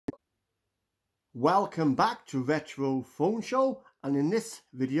Welcome back to Retro Phone Show, and in this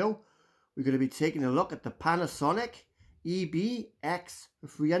video we're going to be taking a look at the Panasonic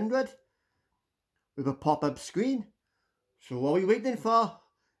EB-X300 with a pop-up screen. So what are we waiting for?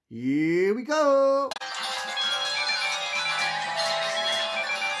 Here we go!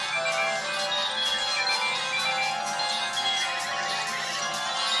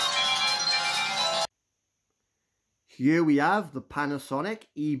 Here we have the Panasonic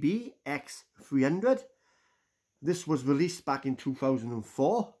EB-X300. This was released back in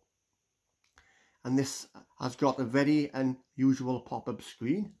 2004. And this has got a very unusual pop-up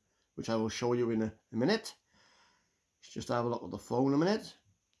screen, which I will show you in a minute. Let's just have a look at the phone a minute.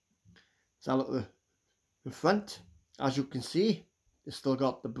 Let's have a look at the front. As you can see, it's still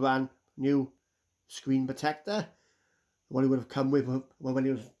got the brand new screen protector. The one it would have come with when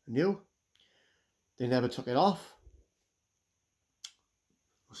it was new. They never took it off.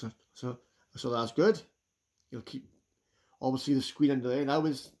 So that's good. You'll keep, obviously the screen under there now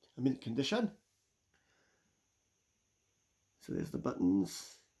is a mint condition. So there's the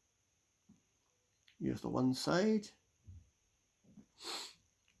buttons. Here's the one side.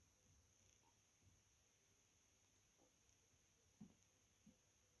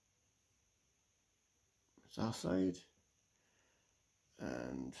 It's our side.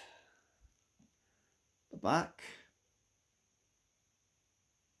 And the back.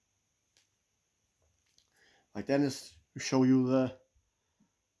 Like then is to show you the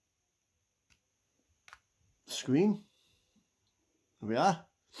screen. There we are.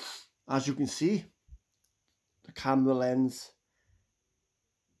 As you can see, the camera lens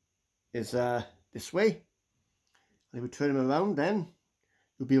is this way. And if we turn them around, then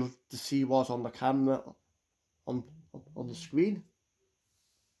you'll be able to see what's on the camera on the screen.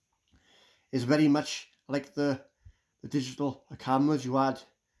 It's very much like the digital cameras you had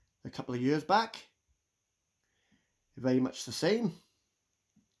a couple of years back. Very much the same. And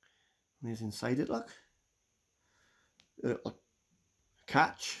there's inside it, look. A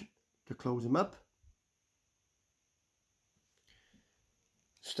catch to close them up.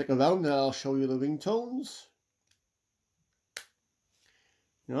 Stick around and I'll show you the ringtones.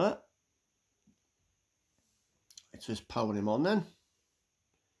 You know that? Let's just power him on then.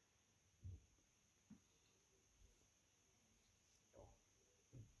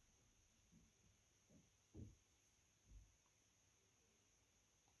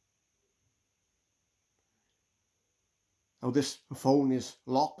 Now this phone is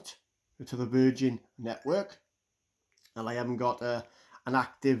locked to the Virgin network, and I haven't got an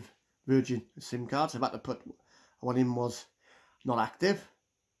active Virgin SIM card, so I've had to put one in was not active,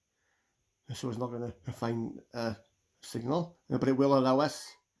 so it's not going to find a signal, but it will allow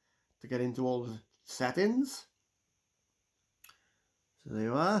us to get into all the settings. So there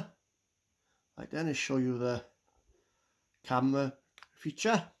you are. Right then, I'll show you the camera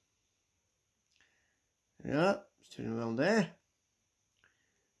feature. Yeah. Just turn around there.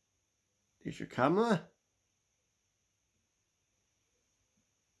 There's your camera.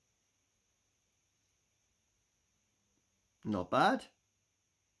 Not bad.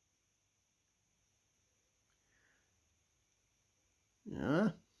 Yeah.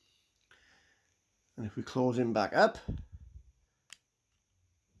 And if we close him back up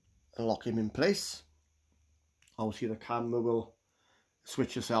and lock him in place, obviously the camera will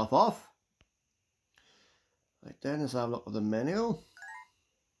switch itself off. Right then, let's have a look at the menu. So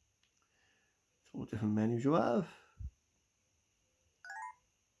what different menus you have.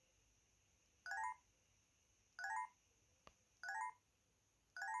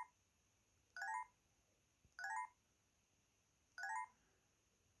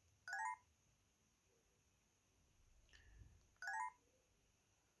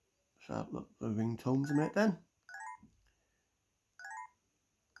 Let's have a look at the ringtones a minute then.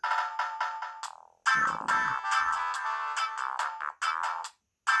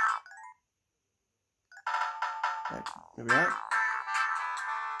 Right, here we are.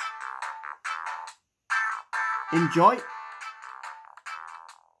 Enjoy.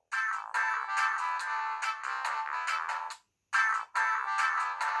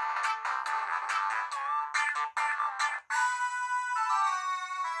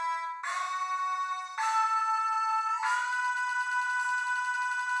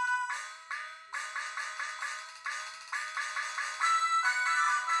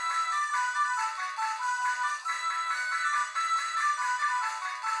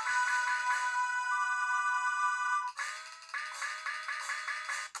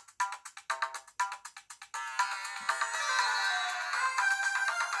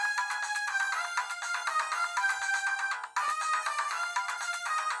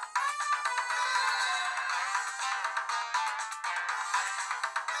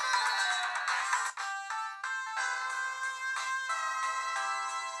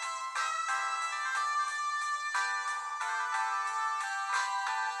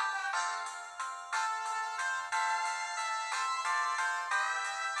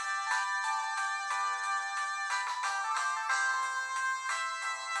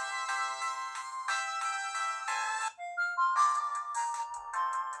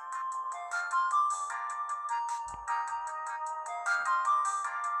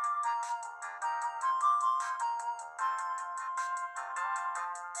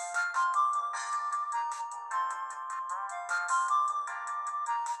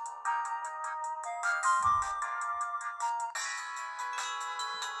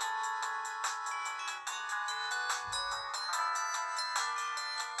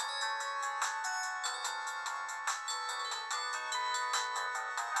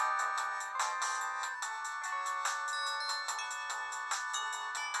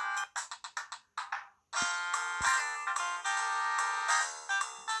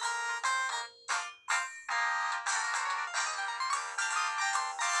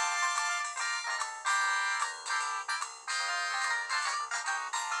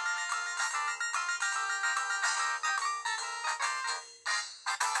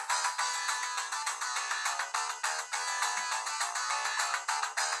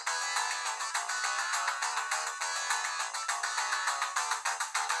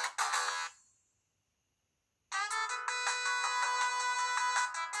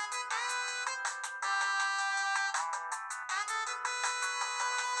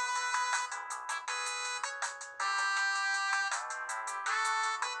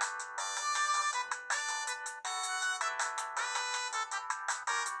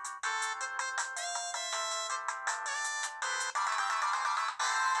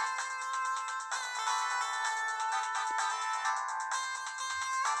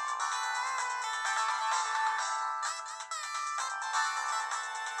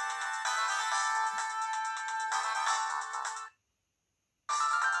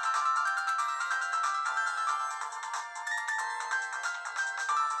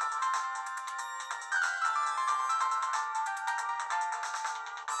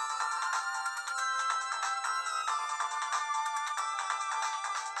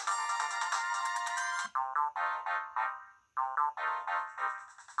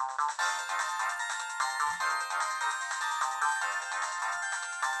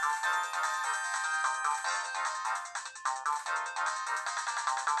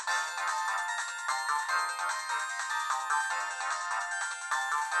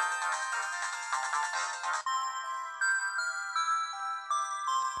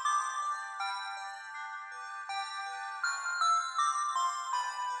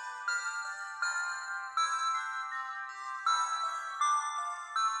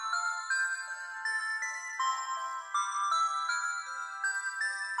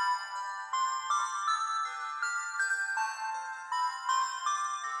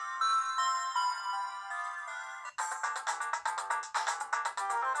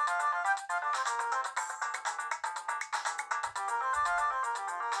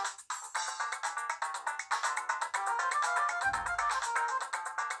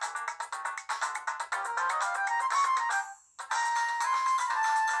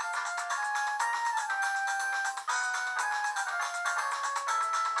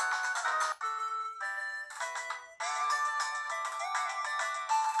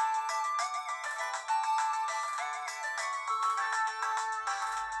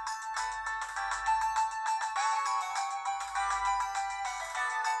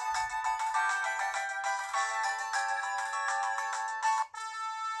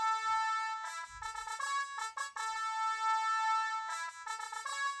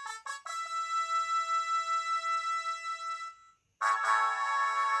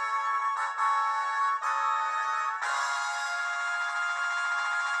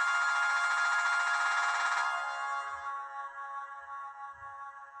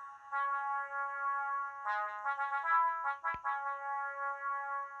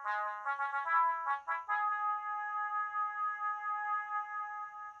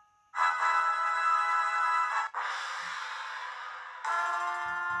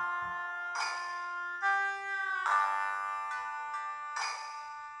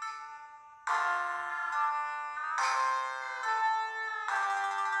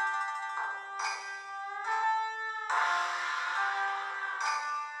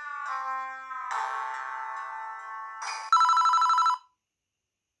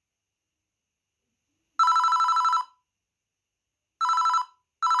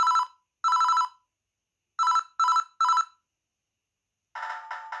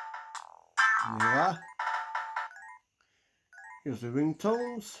 There you are. Here's the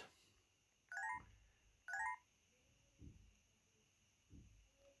ringtones.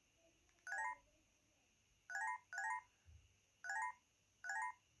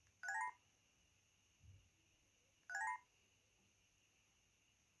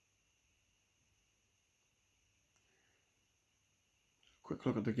 Quick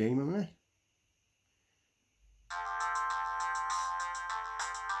look at the game a minute.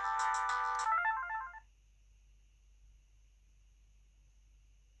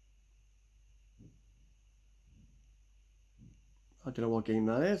 I don't know what game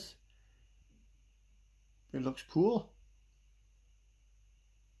that is. It looks cool.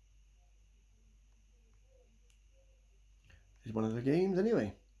 It's one of the games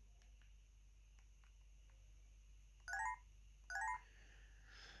anyway.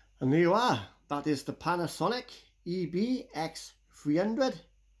 And there you are. That is the Panasonic EB-X300,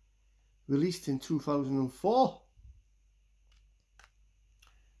 released in 2004.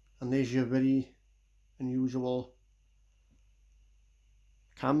 And there's your very unusual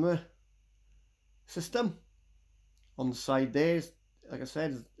camera system. On the side there, like I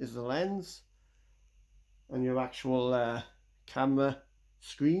said, is the lens, and your actual camera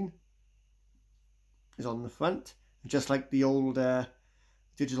screen is on the front, just like the old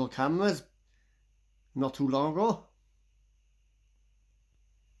digital cameras not too long ago.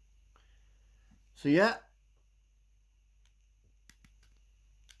 So yeah,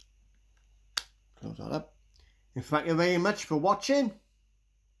 close that up. And thank you very much for watching,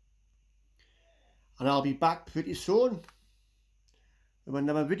 and I'll be back pretty soon with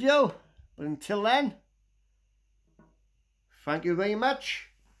another video. But until then, thank you very much,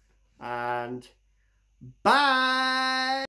 and bye.